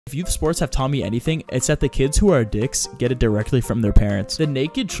If youth sports have taught me anything, it's that the kids who are dicks get it directly from their parents. The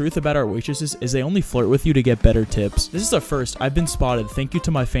naked truth about our waitresses is they only flirt with you to get better tips. This is a first. I've been spotted. Thank you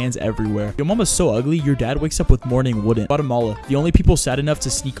to my fans everywhere. Your mom is so ugly, your dad wakes up with morning wouldn't. Guatemala, the only people sad enough to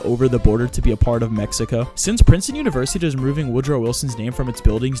sneak over the border to be a part of Mexico. Since Princeton University is removing Woodrow Wilson's name from its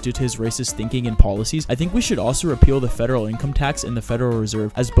buildings due to his racist thinking and policies, I think we should also repeal the federal income tax and the Federal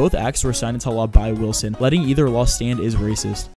Reserve, as both acts were signed into law by Wilson. Letting either law stand is racist.